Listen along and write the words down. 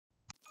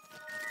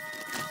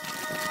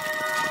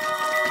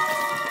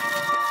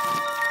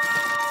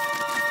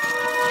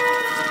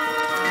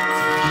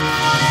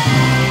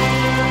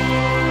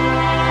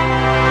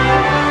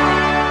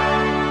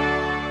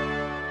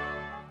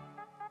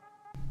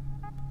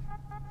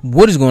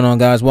What is going on,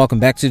 guys? Welcome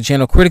back to the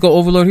channel. Critical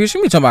Overlord here. So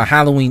we're going to be talking about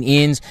Halloween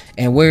Ends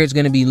and where it's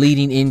going to be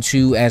leading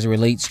into as it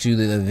relates to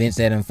the events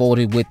that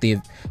unfolded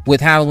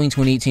with Halloween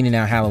 2018 and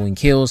now Halloween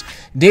Kills.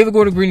 David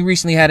Gordon Green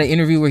recently had an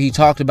interview where he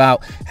talked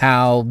about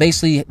how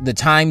basically the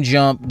time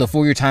jump, the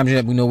 4-year time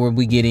jump we know we'll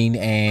be getting,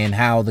 and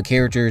how the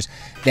characters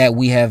that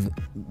we have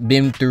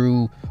been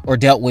through or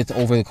dealt with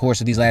over the course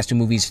of these last two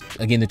movies,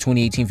 again, the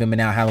 2018 film and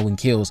now Halloween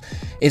Kills,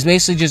 is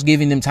basically just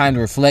giving them time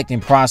to reflect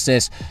and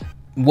process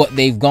what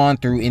they've gone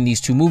through in these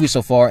two movies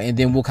so far, and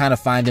then we'll kind of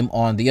find them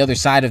on the other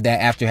side of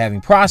that after having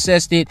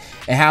processed it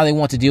and how they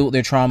want to deal with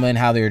their trauma and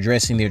how they're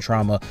addressing their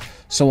trauma,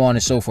 so on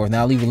and so forth.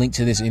 Now I'll leave a link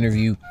to this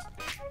interview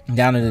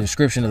down in the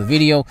description of the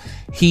video.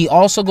 He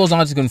also goes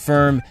on to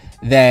confirm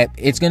that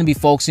it's going to be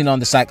focusing on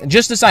the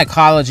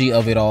psychology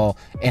of it all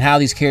and how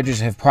these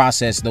characters have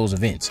processed those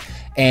events.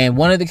 And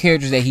one of the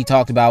characters that he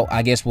talked about,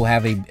 I guess will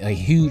have a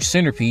huge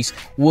centerpiece,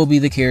 will be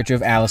the character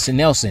of Allyson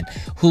Nelson,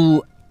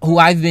 who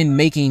I've been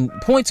making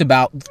points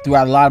about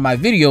throughout a lot of my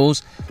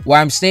videos, where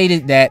I'm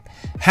stated that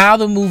how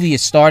the movie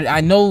is started.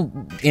 I know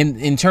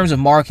in terms of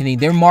marketing,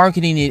 they're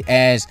marketing it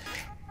as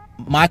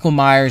Michael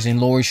Myers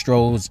and Laurie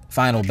Strode's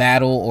final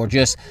battle, or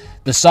just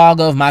the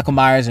saga of Michael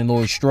Myers and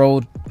Laurie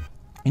Strode.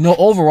 You know,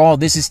 overall,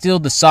 this is still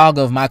the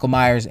saga of Michael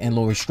Myers and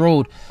Laurie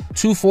Strode,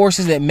 two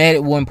forces that met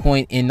at one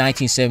point in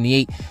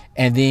 1978,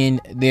 and then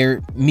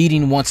they're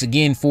meeting once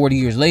again 40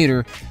 years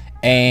later.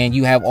 And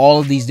you have all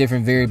of these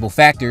different variable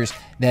factors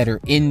that are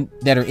in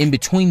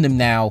between them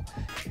now,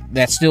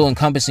 that's still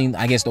encompassing,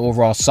 I guess, the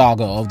overall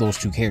saga of those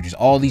two characters.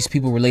 All these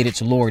people related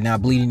to Laurie now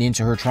bleeding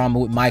into her trauma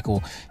with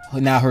Michael,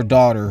 now her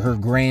daughter, her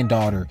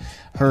granddaughter,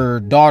 her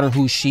daughter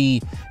who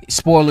she,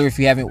 spoiler if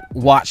you haven't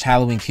watched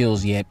Halloween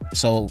Kills yet,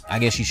 so I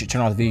guess you should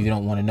turn off the video if you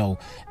don't want to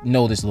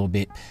know this a little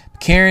bit.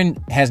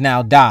 Karen has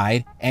now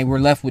died, and we're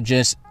left with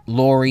just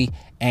Laurie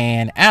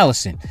and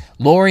Allyson.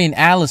 Laurie and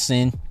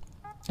Allyson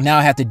now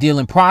have to deal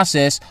and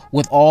process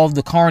with all of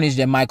the carnage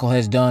that Michael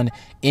has done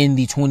in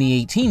the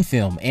 2018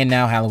 film and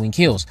now Halloween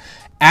Kills.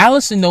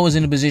 Allyson, though, is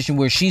in a position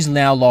where she's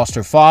now lost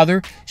her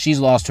father, she's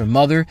lost her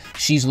mother,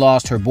 she's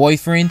lost her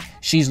boyfriend,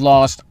 she's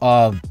lost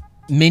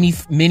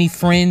many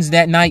friends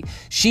that night.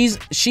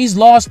 She's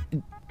lost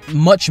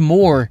much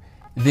more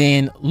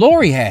than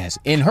Laurie has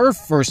in her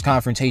first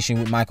confrontation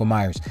with Michael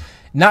Myers.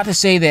 Not to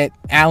say that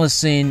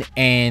Allyson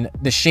and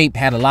The Shape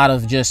had a lot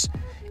of just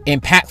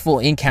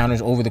impactful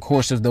encounters over the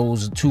course of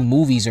those two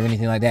movies or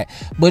anything like that,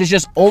 but it's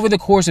just over the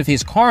course of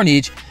his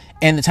carnage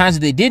and the times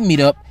that they did meet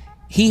up,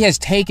 he has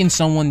taken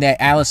someone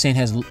that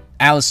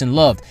Allyson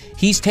loved.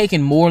 He's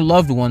taken more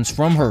loved ones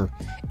from her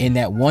in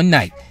that one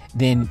night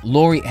than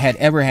Laurie had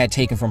ever had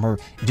taken from her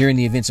during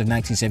the events of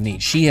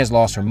 1978. She has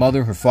lost her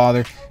mother, her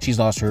father, she's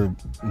lost her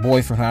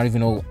boyfriend. I don't even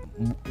know,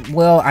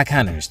 well, I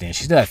kind of understand,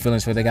 she still had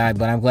feelings for the guy,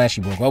 but I'm glad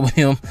she broke up with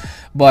him.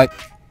 But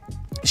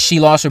she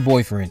lost her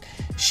boyfriend,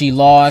 she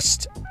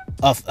lost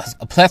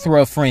a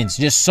plethora of friends,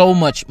 just so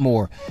much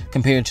more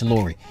compared to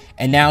Laurie,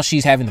 and now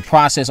she's having to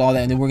process all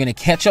that, and then we're going to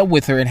catch up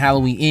with her in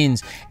Halloween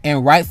Ends,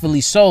 and rightfully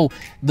so.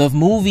 The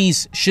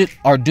movies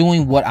are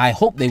doing what I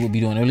hope they would be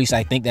doing, or at least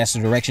I think that's the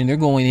direction they're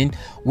going in,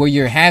 where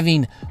you're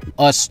having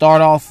us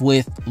start off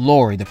with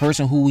Laurie, the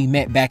person who we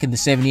met back in the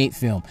 78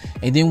 film,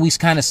 and then we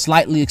kind of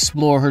slightly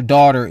explore her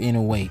daughter in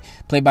a way,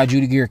 played by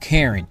Judy Greer,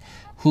 Karen,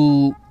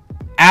 who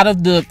out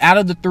of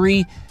the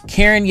three,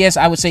 Karen, yes,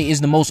 I would say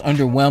is the most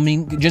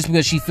underwhelming, just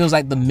because she feels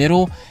like the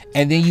middle.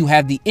 And then you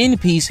have the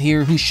end piece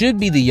here, who should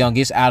be the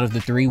youngest out of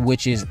the three,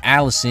 which is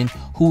Allyson,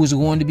 who is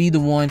going to be the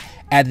one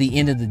at the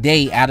end of the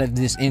day, out of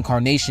this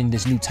incarnation,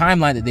 this new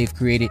timeline that they've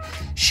created.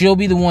 She'll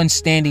be the one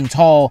standing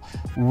tall,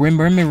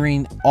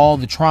 remembering all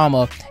the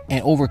trauma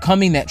and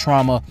overcoming that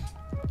trauma,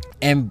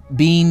 and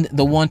being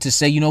the one to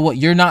say, you know what,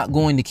 you're not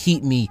going to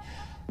keep me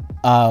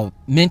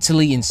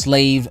mentally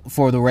enslaved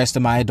for the rest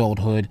of my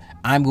adulthood.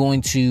 I'm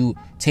going to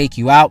take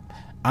you out.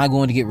 I'm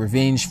going to get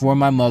revenge for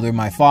my mother,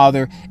 my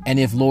father, and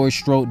if Laurie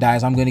Strode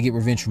dies, I'm going to get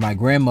revenge for my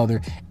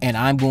grandmother, and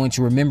I'm going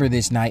to remember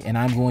this night, and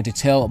I'm going to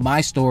tell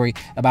my story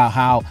about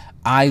how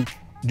I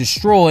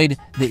destroyed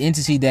the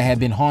entity that had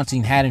been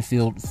haunting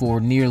Haddonfield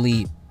for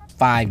nearly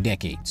 5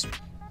 decades.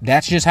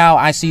 That's just how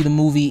I see the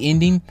movie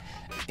ending,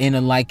 in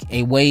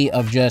a way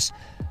of just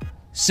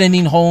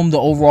sending home the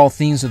overall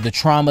themes of the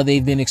trauma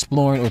they've been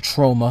exploring, or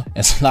trauma,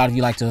 as a lot of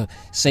you like to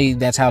say.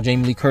 That's how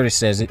Jamie Lee Curtis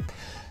says it.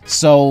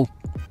 So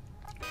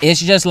it's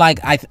just like,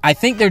 I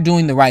think they're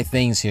doing the right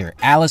things here.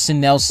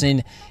 Allyson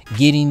Nelson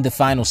getting the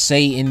final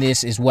say in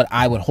this is what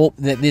I would hope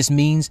that this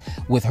means,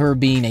 with her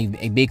being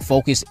a big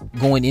focus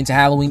going into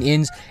Halloween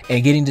Ends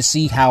and getting to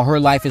see how her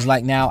life is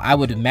like now. I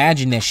would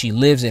imagine that she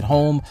lives at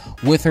home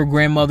with her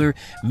grandmother.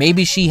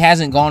 Maybe she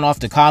hasn't gone off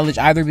to college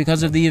either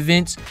because of the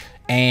events,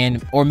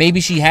 or maybe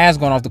she has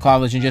gone off to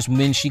college, and just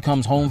when she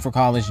comes home for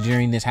college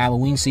during this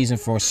Halloween season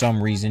for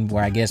some reason,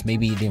 where I guess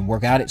maybe it didn't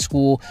work out at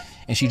school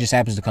and she just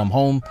happens to come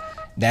home,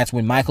 that's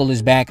when Michael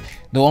is back.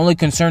 The only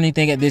concerning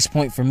thing at this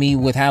point for me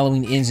with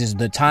Halloween Ends is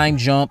the time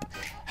jump,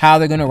 how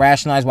they're going to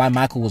rationalize why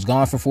Michael was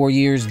gone for 4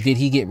 years. Did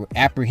he get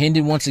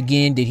apprehended once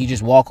again? Did he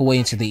just walk away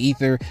into the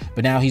ether,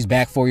 but now he's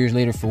back 4 years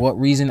later? For what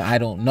reason? I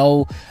don't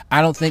know.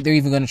 I don't think they're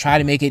even going to try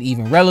to make it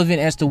even relevant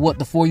as to what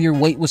the 4-year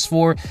wait was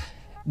for.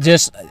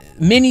 Just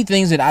many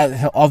things that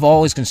have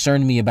always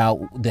concerned me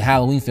about the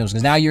Halloween films,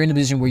 because now you're in a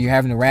position where you're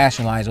having to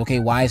rationalize, okay,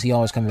 why is he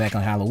always coming back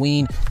on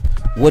Halloween?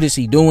 What is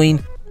he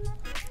doing?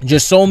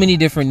 Just so many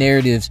different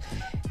narratives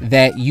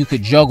that you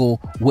could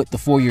juggle with the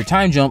 4-year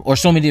time jump, or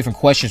so many different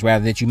questions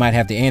rather that you might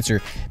have to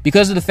answer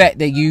because of the fact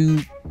that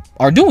you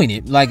are doing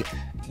it. Like,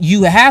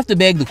 you have to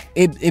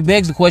it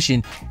begs the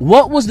question,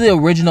 what was the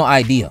original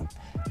idea?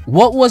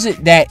 What was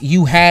it that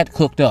you had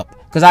cooked up?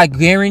 Because I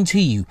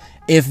guarantee you,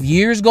 if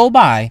years go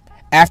by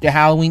after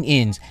Halloween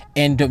Ends,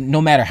 and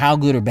no matter how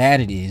good or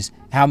bad it is,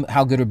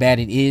 how good or bad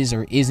it is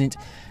or isn't,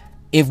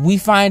 if we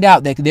find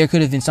out that there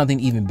could have been something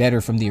even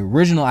better from the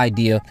original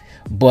idea,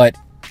 but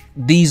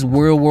these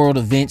real world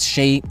events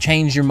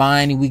change your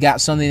mind, and we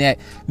got something that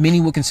many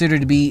would consider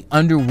to be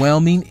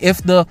underwhelming,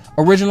 if the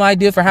original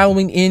idea for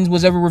Halloween Ends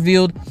was ever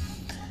revealed,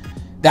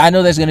 I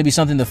know that's going to be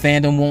something the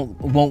fandom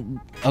won't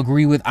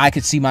agree with. I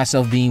could see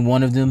myself being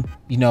one of them.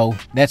 You know,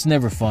 that's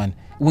never fun.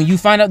 When you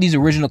find out these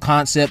original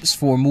concepts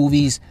for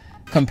movies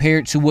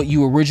compared to what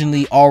you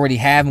originally already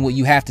have and what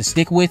you have to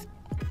stick with,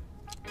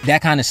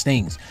 that kind of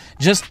stings.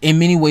 Just in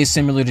many ways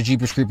similar to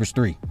Jeepers Creepers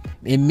 3.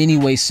 In many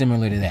ways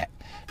similar to that.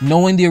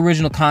 Knowing the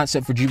original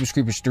concept for Jeepers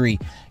Creepers 3,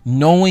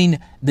 knowing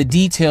the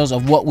details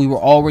of what we were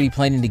already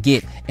planning to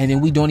get, and then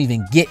we don't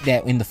even get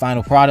that in the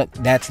final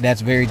product,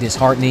 that's very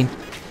disheartening.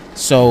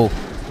 So,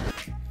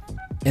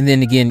 and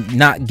then again,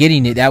 not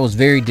getting it, that was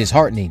very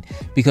disheartening,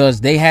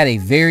 because they had a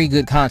very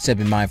good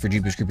concept in mind for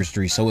Jeepers Creepers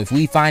 3. So if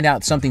we find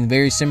out something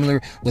very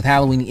similar with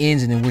Halloween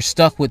Ends, and then we're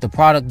stuck with the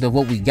product of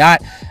what we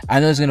got, I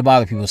know it's going to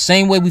bother people.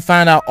 Same way we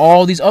find out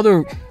all these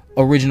other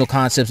original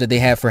concepts that they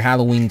have for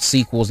Halloween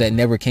sequels that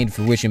never came to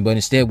fruition, but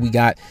instead we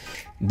got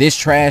this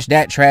trash,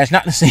 that trash.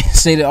 Not to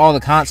say that all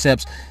the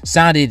concepts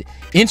sounded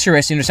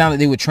interesting or sounded like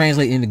they would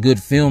translate into good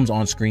films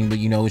on screen, but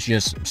you know, it's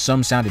just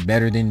some sounded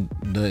better than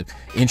the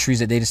entries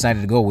that they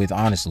decided to go with,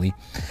 honestly.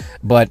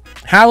 But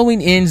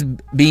Halloween Ends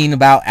being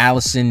about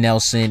Allyson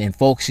Nelson and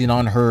focusing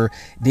on her,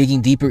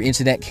 digging deeper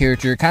into that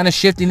character, kind of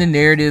shifting the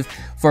narrative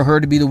for her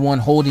to be the one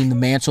holding the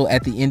mantle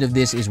at the end of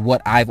this, is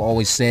what I've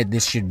always said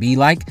this should be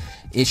like.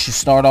 It should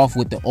start off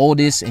with the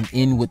oldest and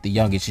end with the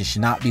youngest. It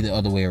should not be the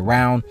other way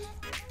around.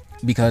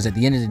 Because at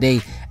the end of the day,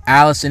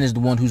 Allyson is the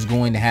one who's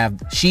going to have,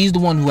 she's the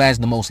one who has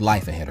the most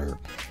life ahead of her.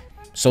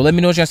 So let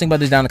me know what you guys think about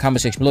this down in the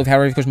comment section below. If you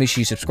haven't, of course, make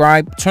sure you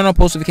subscribe, turn on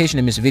post notification,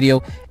 and miss a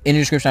video. In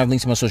the description, I have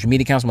links to my social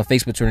media accounts, my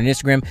Facebook, Twitter, and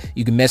Instagram.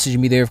 You can message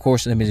me there, of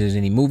course, let me know if there's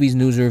any movies,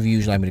 news, or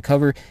reviews you'd like me to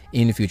cover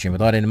in the future. And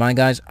with all that in mind,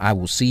 guys, I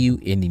will see you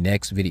in the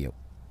next video.